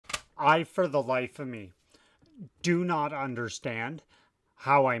I, for the life of me, do not understand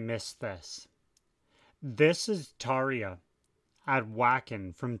how I missed this. This is Tarja at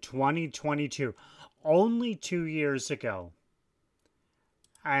Wacken from 2022, only 2 years ago.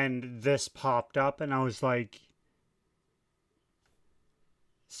 And this popped up and I was like,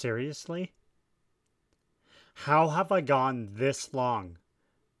 seriously? How have I gone this long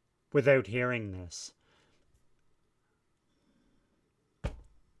without hearing this?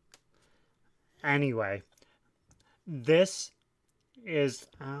 Anyway, this is,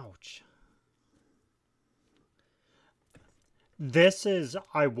 ouch. This is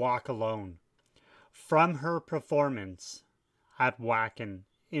I Walk Alone from her performance at Wacken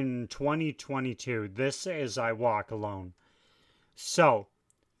in 2022. This is I Walk Alone. So,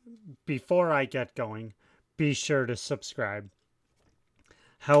 before I get going, be sure to subscribe.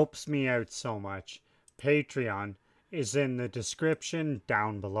 Helps me out so much. Patreon is in the description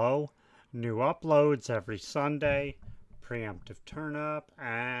down below. New uploads every Sunday. Preemptive turn up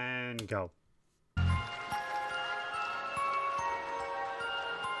and go.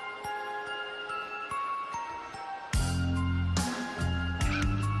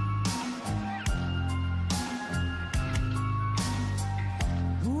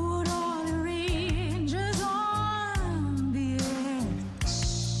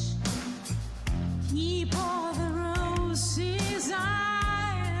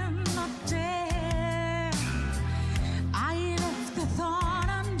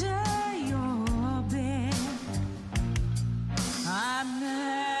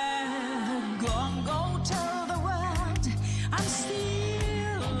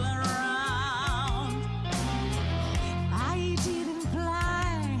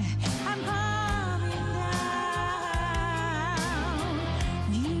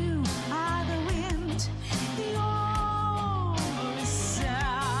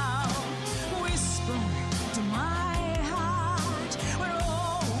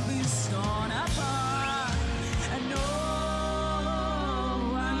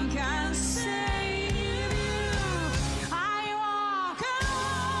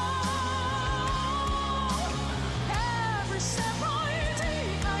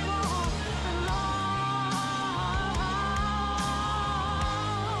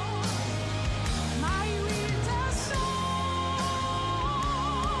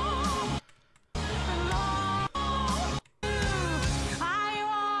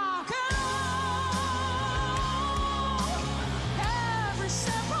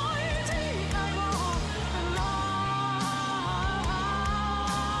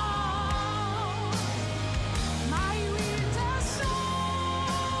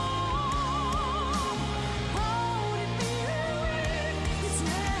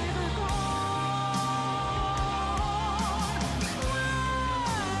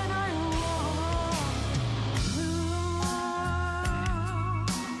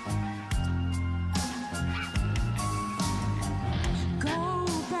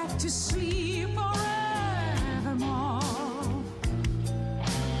 To sleep forevermore.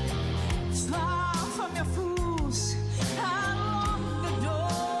 Far from your fools and lock the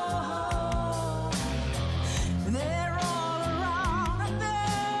door. They're all around and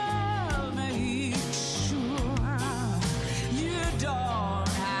they'll make sure you don't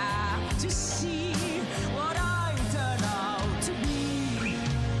have to see what I turn out to be.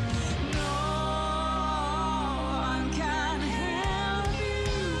 No one can help you.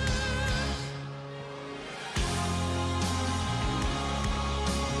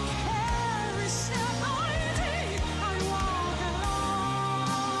 Every step I take, I walk alone.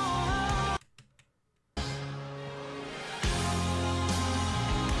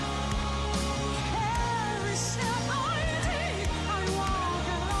 Every step I take, I walk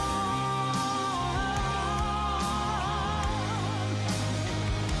alone.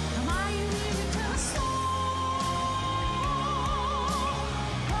 My winter storm,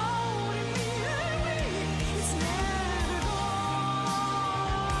 holding me away, it's never gone.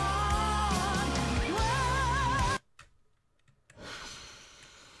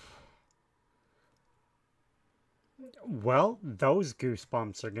 Well, those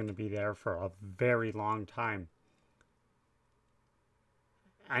goosebumps are going to be there for a very long time.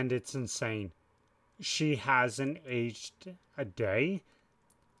 And it's insane. She hasn't aged a day,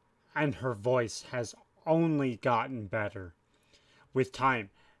 and her voice has only gotten better with time.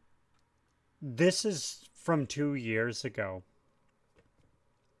 This is from 2 years ago.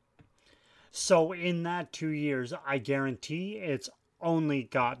 So in that 2 years, I guarantee it's only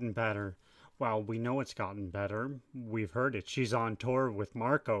gotten better. Well, we know it's gotten better. We've heard it. She's on tour with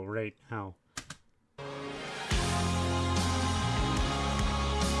Marco right now.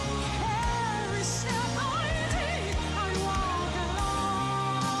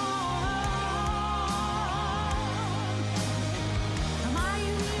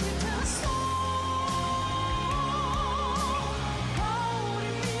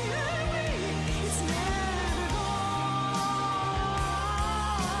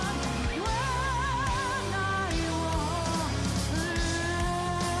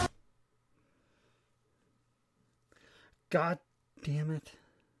 God damn it.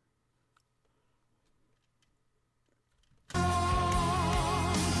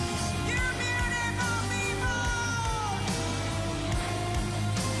 You're beautiful people.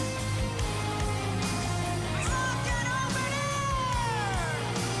 Walking over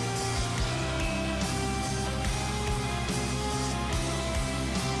there.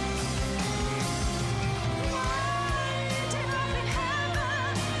 Waiting up in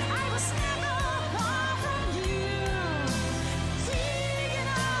heaven, I was never far from you. Figuring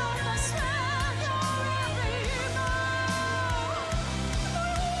out how swell you're every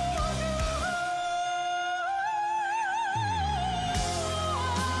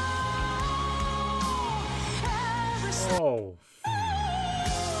Oh.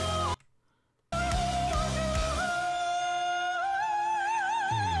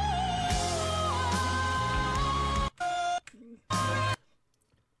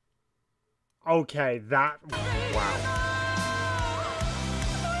 Okay, that. Wow.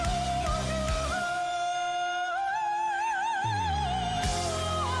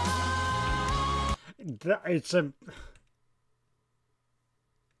 It's a.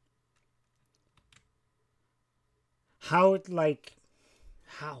 How it like.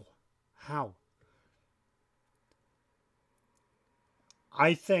 How? How?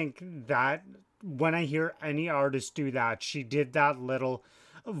 I think that when I hear any artist do that, she did that little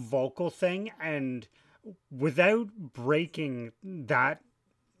vocal thing, and without breaking that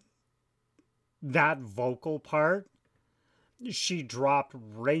vocal part, she dropped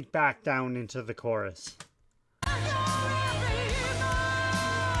right back down into the chorus.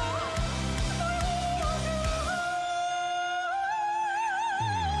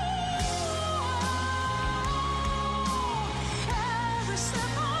 every step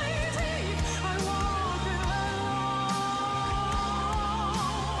I take, I walk alone.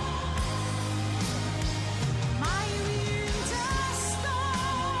 My winter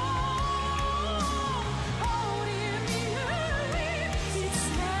storm, holding me early, it's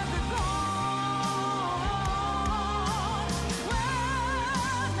never gone. When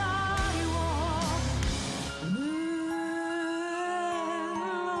I walk alone.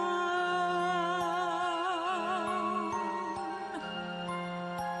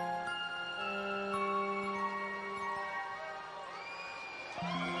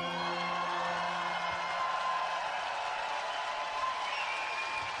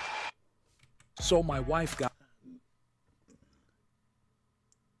 So my wife got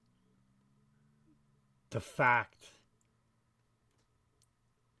The fact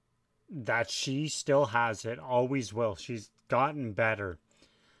that she still has it, always will. She's gotten better.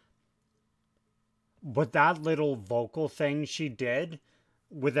 But that little vocal thing she did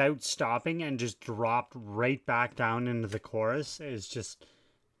without stopping and just dropped right back down into the chorus is just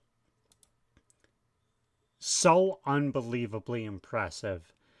so unbelievably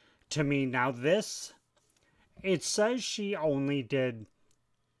impressive to me. Now, this, it says she only did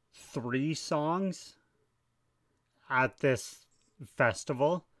 3 songs at this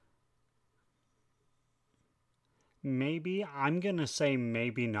festival. Maybe, I'm gonna say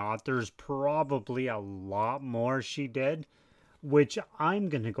maybe not. There's probably a lot more she did, which I'm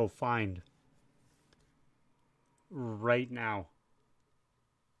gonna go find right now.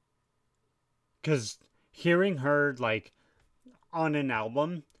 Because hearing her, like, on an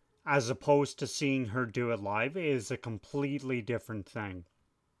album, as opposed to seeing her do it live, is a completely different thing.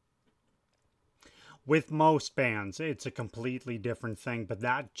 With most bands, it's a completely different thing, but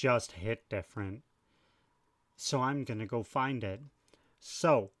that just hit different. So I'm gonna go find it.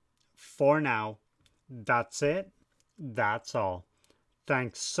 So, for now, that's it. That's all.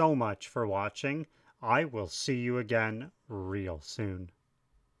 Thanks so much for watching. I will see you again real soon.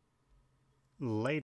 Later.